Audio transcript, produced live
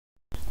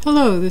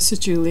Hello, this is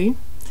Julie.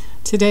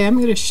 Today I'm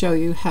going to show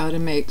you how to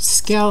make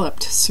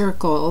scalloped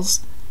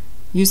circles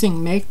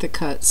using Make the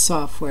Cut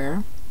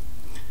software.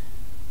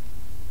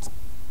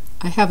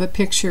 I have a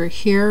picture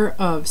here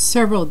of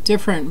several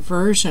different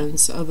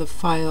versions of the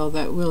file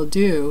that we'll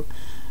do,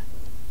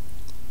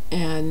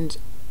 and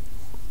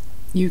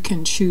you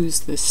can choose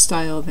the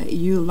style that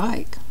you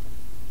like.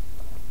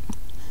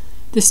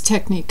 This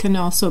technique can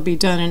also be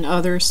done in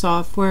other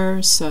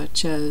software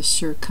such as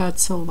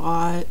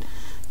Cricut,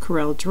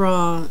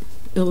 CorelDraw,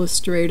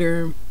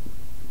 Illustrator,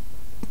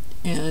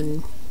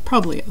 and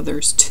probably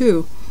others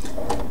too.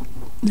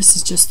 This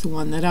is just the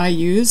one that I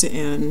use,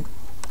 and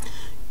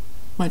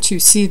once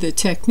you see the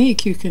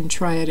technique, you can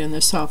try it in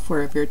the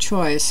software of your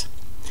choice.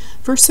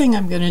 First thing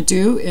I'm going to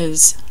do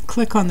is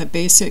click on the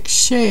basic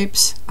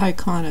shapes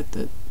icon at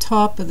the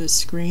top of the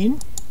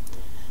screen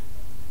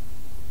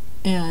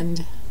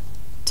and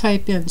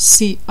type in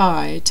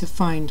CI to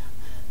find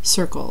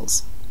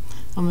circles.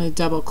 I'm going to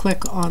double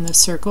click on the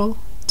circle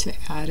to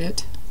add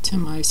it to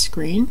my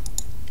screen.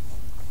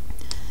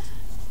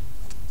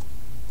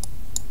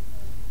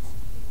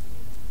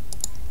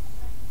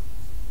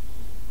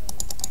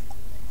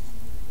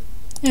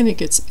 And it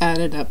gets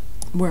added up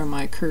where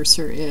my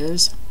cursor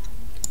is.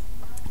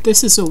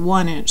 This is a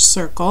 1-inch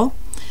circle,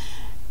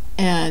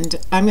 and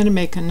I'm going to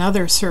make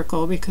another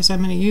circle because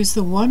I'm going to use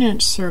the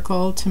 1-inch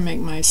circle to make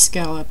my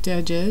scalloped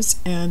edges,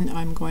 and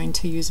I'm going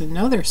to use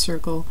another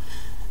circle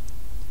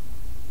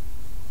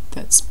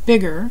that's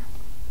bigger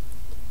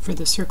for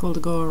the circle to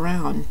go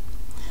around.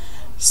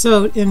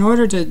 So in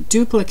order to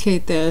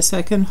duplicate this,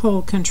 I can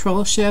hold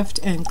Control Shift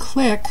and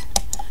click.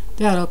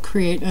 That'll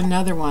create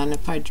another one.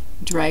 If I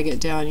drag it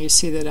down, you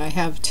see that I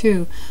have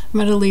two. I'm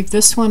going to leave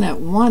this one at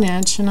 1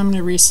 inch, and I'm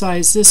going to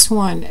resize this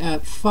one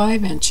at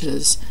 5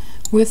 inches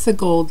with the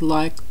gold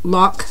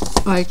lock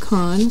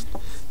icon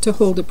to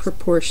hold the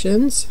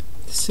proportions.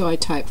 So I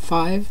type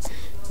 5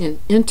 and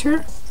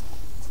enter.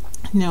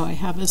 Now I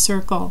have a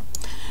circle.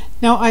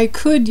 Now I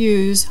could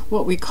use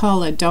what we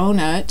call a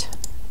donut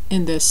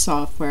in this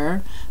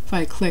software. If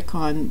I click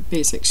on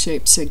basic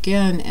shapes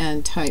again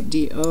and type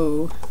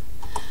DO,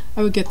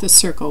 I would get the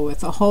circle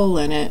with a hole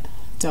in it.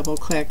 Double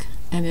click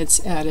and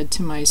it's added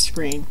to my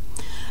screen.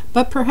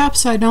 But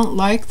perhaps I don't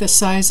like the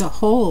size of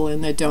hole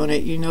in the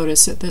donut. You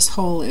notice that this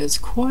hole is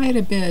quite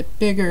a bit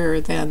bigger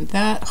than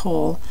that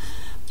hole.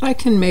 I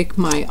can make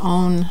my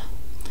own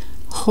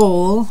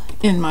hole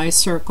in my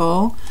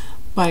circle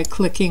by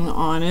clicking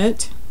on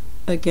it.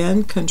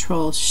 Again,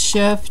 Control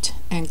Shift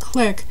and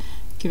click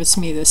gives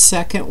me the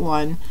second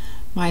one.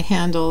 My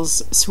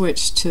handles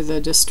switch to the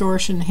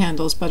distortion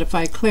handles, but if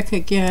I click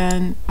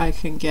again, I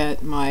can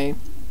get my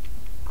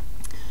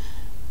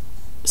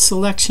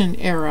selection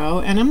arrow,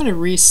 and I'm going to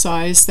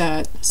resize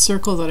that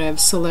circle that I've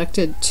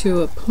selected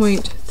to a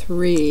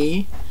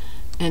 0.3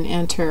 and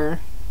enter.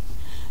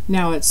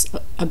 Now it's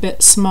a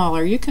bit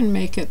smaller. You can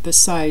make it the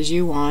size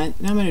you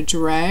want. Now I'm going to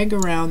drag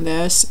around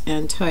this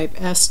and type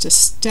S to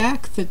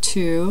stack the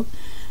two,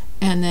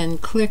 and then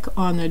click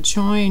on the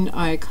join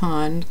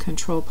icon,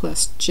 Control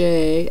plus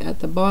J at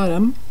the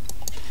bottom.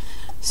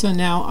 So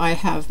now I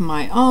have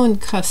my own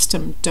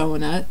custom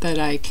donut that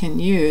I can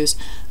use.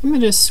 I'm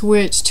going to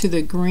switch to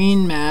the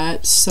green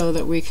mat so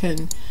that we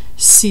can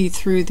see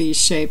through these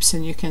shapes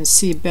and you can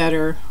see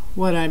better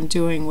what I'm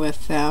doing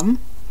with them.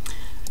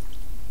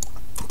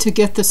 To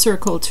get the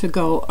circle to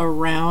go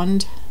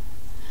around,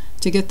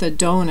 to get the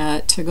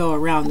donut to go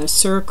around the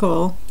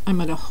circle, I'm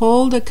going to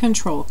hold a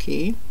Control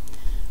key,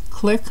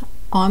 click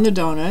on the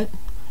donut,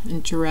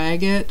 and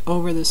drag it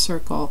over the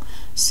circle.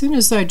 As soon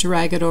as I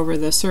drag it over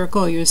the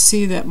circle, you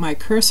see that my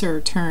cursor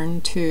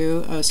turned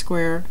to a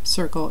square,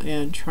 circle,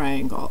 and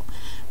triangle.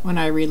 When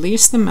I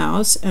release the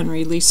mouse and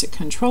release a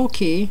Control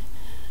key,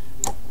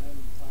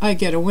 I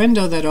get a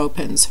window that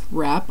opens,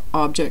 Wrap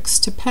Objects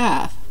to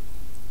Path.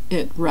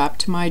 It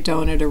wrapped my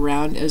donut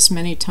around as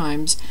many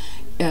times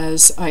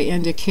as I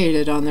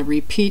indicated on the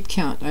repeat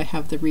count. I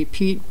have the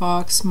repeat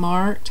box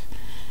marked,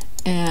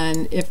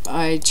 and if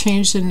I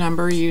change the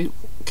number, you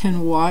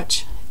can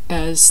watch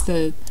as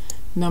the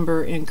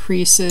number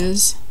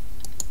increases.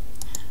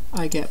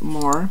 I get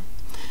more.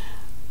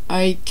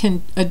 I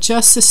can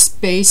adjust the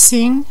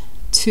spacing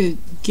to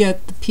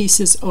get the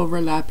pieces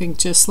overlapping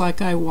just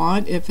like I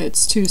want. If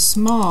it's too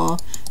small,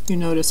 you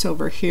notice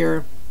over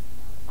here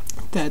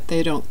that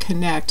they don't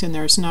connect and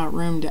there's not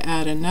room to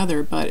add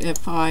another, but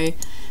if I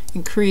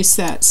increase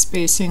that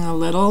spacing a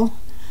little,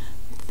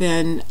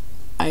 then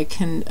I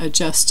can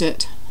adjust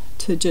it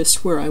to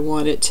just where I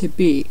want it to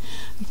be.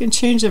 I can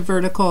change the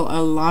vertical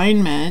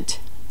alignment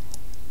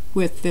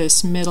with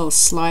this middle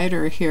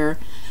slider here.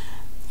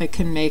 I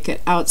can make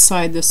it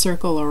outside the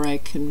circle or I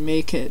can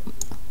make it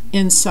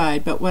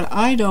inside, but what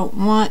I don't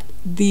want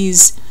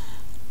these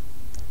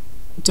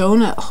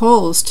donut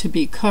holes to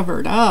be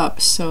covered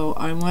up, so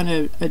I want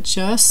to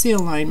adjust the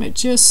alignment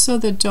just so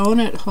the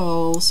donut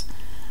holes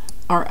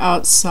are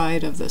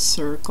outside of the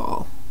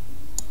circle.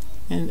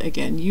 And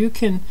again, you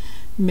can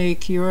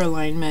make your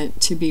alignment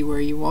to be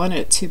where you want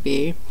it to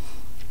be.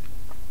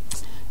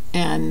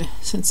 And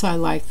since I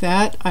like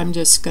that, I'm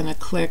just going to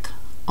click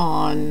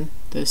on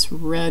this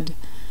red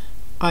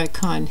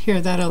icon here.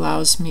 That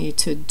allows me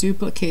to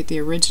duplicate the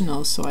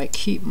original, so I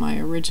keep my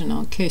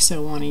original in case I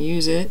want to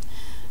use it.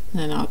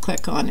 Then I'll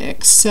click on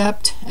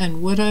accept.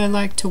 And would I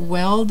like to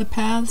weld the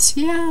paths?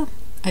 Yeah,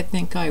 I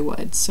think I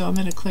would. So I'm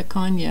going to click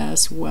on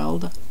yes,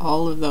 weld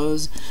all of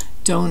those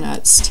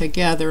donuts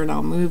together, and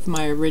I'll move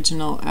my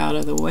original out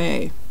of the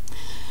way.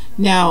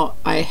 Now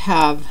I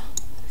have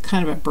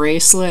kind of a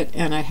bracelet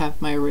and I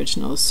have my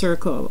original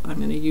circle. I'm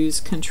going to use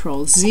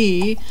Control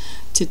Z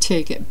to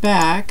take it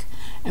back,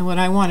 and what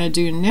I want to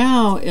do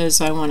now is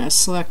I want to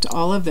select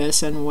all of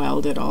this and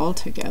weld it all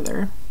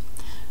together.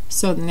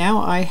 So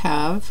now I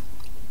have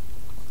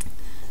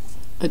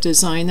a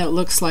design that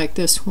looks like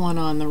this one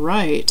on the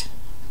right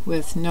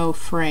with no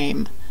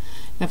frame.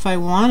 If I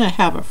want to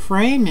have a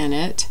frame in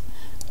it,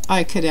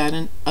 I could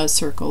add a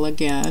circle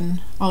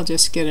again. I'll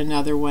just get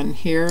another one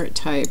here,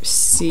 type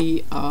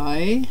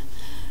CI,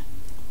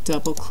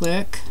 double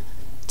click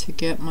to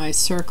get my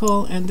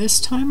circle, and this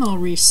time I'll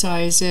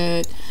resize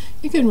it.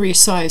 You can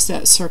resize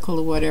that circle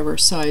to whatever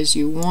size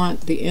you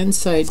want the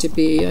inside to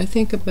be. I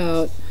think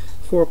about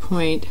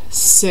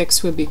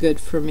 4.6 would be good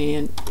for me,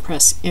 and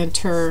press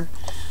enter.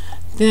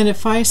 Then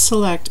if I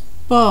select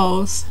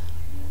both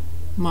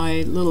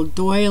my little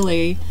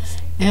doily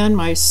and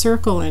my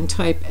circle and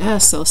type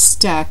S, they'll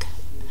stack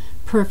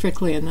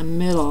perfectly in the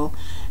middle.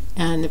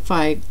 And if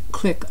I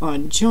click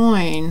on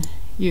join,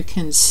 you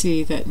can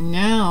see that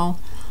now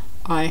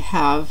I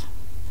have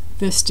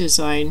this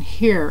design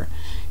here.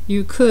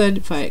 You could,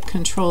 if I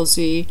Control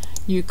Z,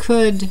 you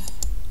could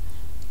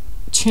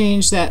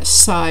change that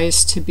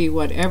size to be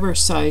whatever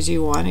size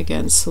you want.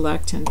 Again,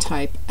 select and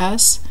type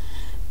S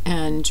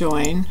and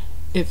join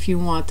if you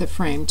want the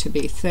frame to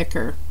be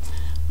thicker.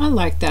 I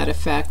like that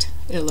effect.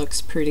 It looks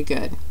pretty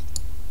good.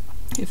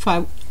 If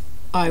I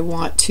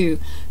want to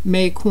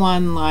make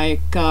one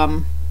like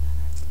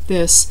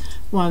this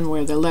one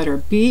where the letter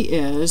B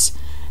is,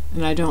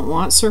 and I don't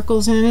want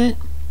circles in it,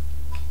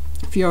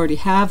 if you already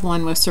have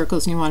one with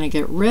circles and you want to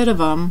get rid of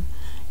them,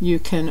 you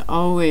can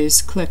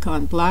always click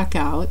on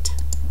blackout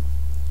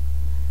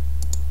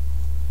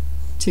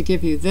to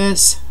give you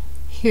this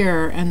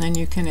here, and then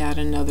you can add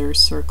another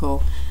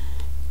circle.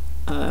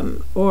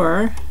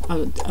 Or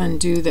I'll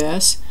undo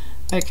this.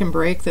 I can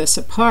break this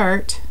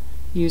apart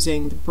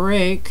using the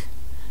break,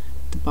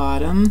 the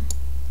bottom,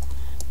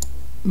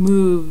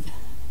 move.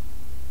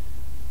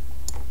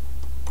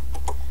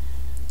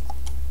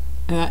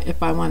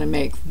 If I want to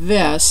make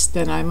this,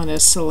 then I'm going to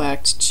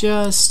select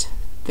just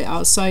the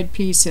outside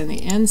piece and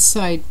the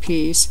inside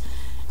piece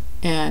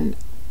and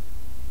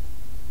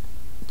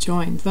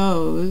join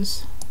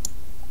those.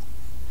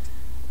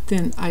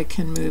 Then I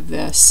can move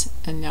this,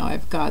 and now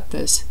I've got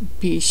this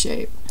B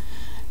shape.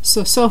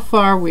 So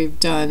far we've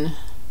done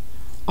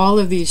all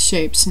of these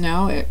shapes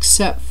now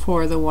except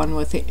for the one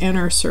with the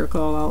inner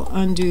circle. I'll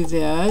undo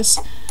this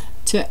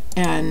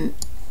and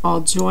I'll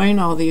join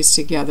all these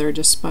together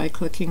just by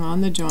clicking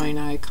on the join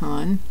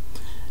icon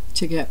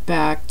to get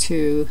back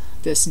to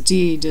this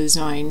D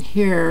design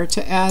here.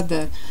 To add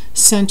the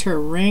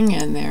center ring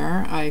in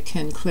there, I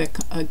can click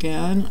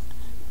again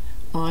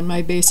on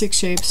my basic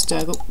shapes,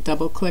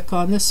 double click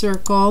on the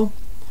circle,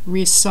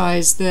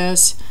 resize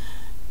this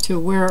to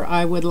where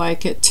I would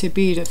like it to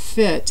be to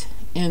fit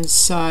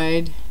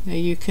inside. Now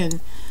you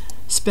can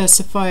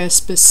specify a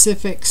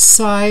specific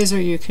size, or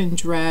you can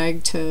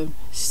drag to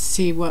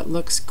see what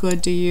looks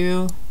good to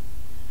you.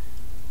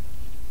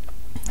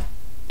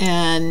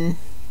 And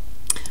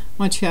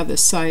once you have the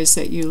size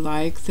that you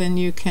like, then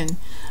you can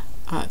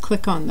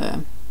click on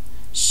the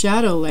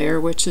shadow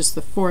layer, which is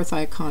the fourth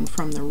icon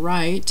from the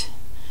right,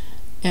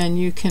 and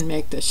you can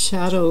make the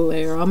shadow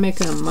layer, I'll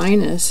make it a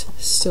minus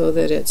so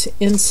that it's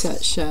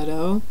inset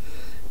shadow,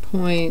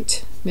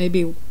 point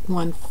maybe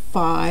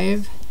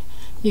 1.5.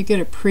 You get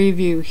a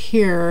preview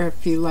here.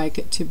 If you like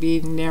it to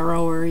be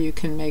narrower, you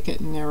can make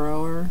it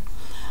narrower.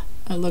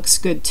 It looks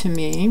good to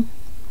me.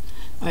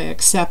 I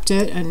accept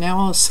it, and now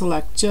I'll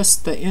select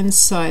just the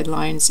inside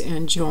lines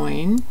and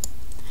join.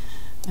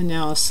 And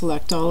now I'll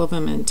select all of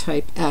them and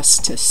type S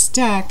to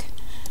stack,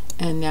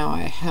 and now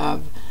I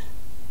have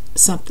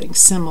something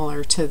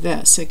similar to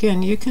this.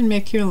 Again, you can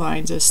make your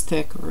lines as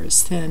thick or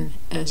as thin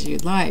as you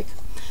like.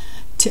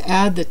 To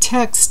add the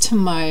text to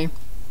my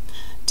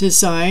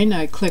design,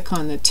 I click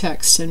on the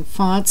text and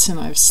fonts, and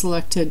I've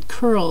selected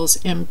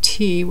Curls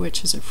MT,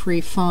 which is a free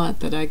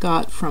font that I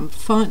got from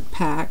Font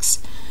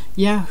Packs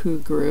Yahoo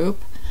group.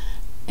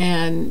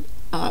 And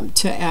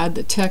to add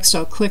the text,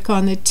 I'll click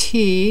on the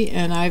T,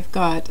 and I've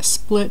got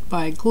Split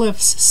by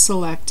Glyphs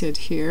selected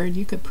here.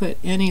 You could put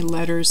any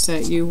letters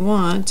that you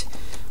want.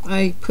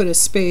 I put a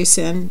space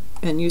in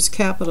and use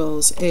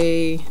capitals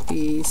A,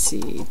 B,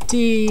 C,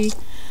 D,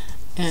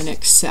 and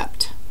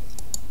accept.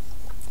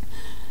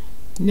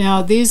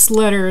 Now these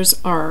letters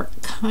are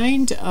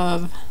kind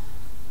of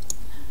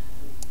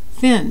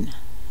thin,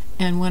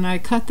 and when I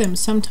cut them,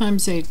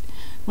 sometimes they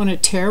want to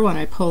tear when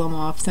I pull them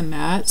off the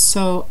mat.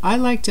 So I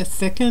like to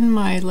thicken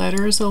my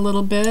letters a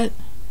little bit.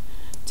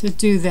 To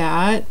do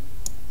that,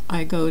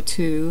 I go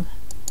to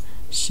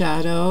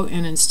shadow,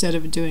 and instead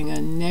of doing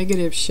a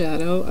negative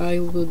shadow, I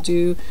will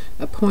do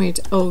a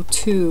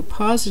 0.02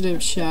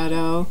 positive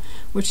shadow,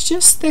 which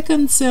just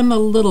thickens them a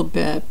little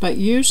bit, but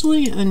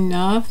usually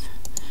enough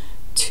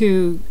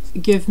to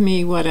give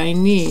me what I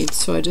need.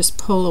 So I just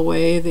pull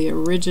away the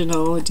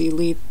original,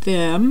 delete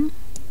them,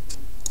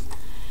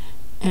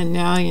 and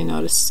now you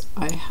notice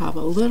I have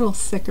a little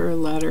thicker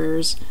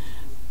letters,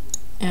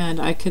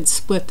 and I can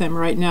split them.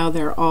 Right now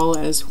they're all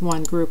as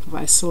one group. If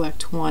I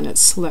select one, it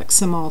selects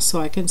them all, so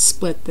I can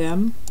split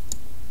them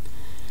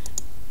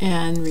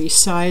and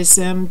resize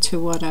them to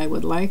what I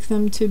would like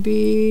them to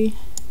be,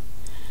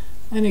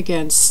 and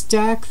again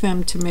stack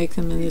them to make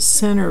them in the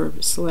center.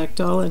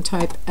 Select all and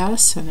type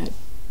S, and it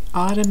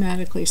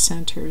automatically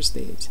centers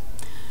these.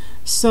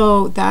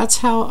 So that's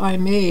how I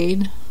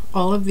made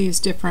all of these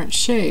different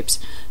shapes.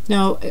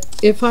 Now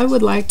if I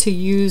would like to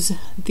use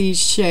these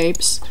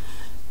shapes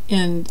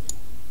in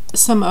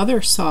some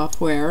other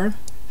software,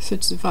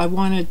 such as if I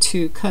wanted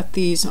to cut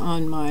these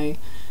on my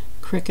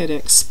Cricut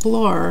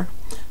Explore,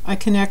 I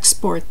can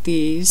export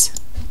these,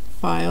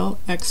 File,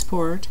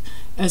 Export,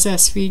 as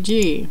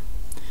SVG,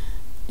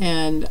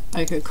 and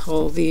I could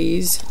call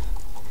these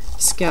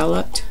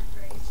Scalloped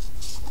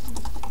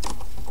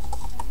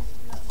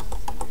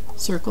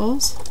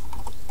Circles,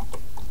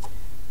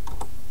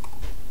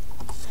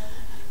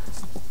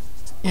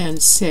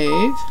 and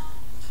save.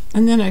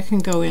 And then I can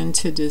go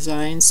into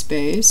Design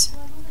Space,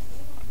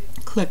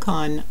 click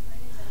on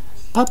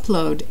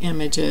Upload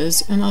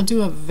Images, and I'll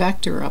do a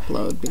vector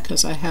upload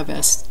because I have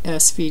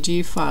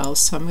SVG files.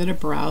 So I'm going to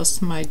browse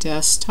to my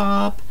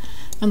desktop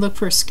and look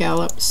for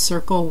Scalloped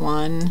Circle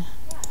 1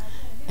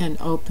 and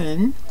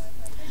open.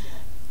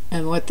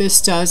 And what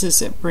this does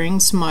is it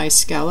brings my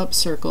scallop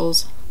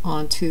circles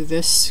onto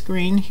this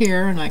screen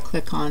here, and I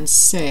click on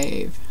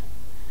Save.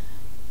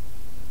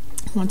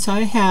 Once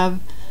I have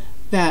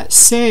that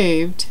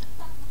saved,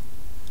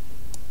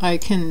 I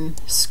can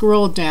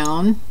scroll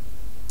down,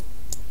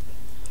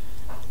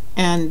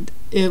 and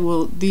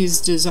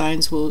these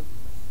designs will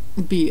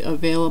be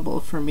available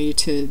for me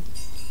to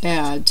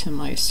add to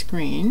my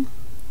screen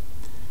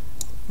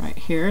right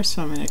here.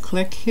 So I'm going to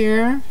click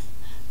here,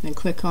 then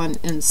click on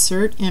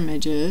Insert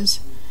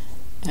Images,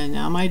 and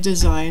now my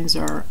designs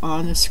are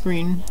on the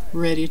screen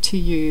ready to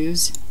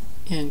use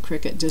in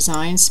Cricut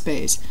Design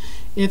Space.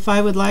 If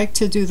I would like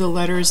to do the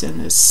letters in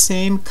the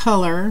same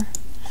color,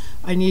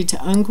 I need to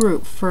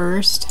ungroup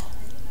first,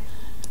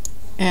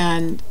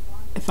 and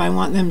if I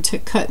want them to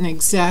cut in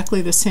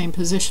exactly the same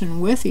position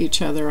with each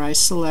other, I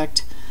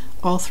select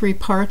all three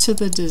parts of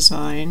the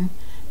design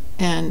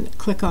and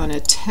click on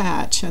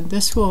Attach, and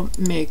this will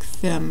make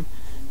them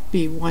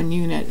be one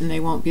unit and they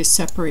won't be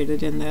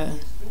separated in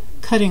the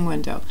cutting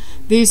window.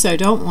 These I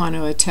don't want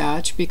to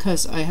attach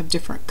because I have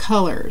different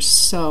colors,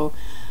 so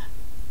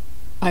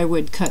I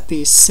would cut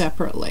these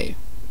separately.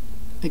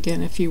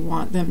 Again, if you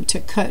want them to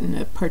cut in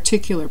a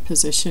particular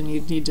position,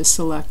 you'd need to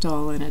select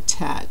all and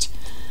attach.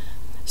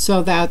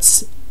 So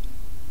that's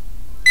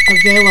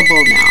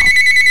available now.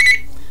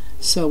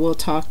 So we'll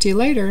talk to you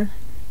later.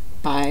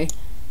 Bye.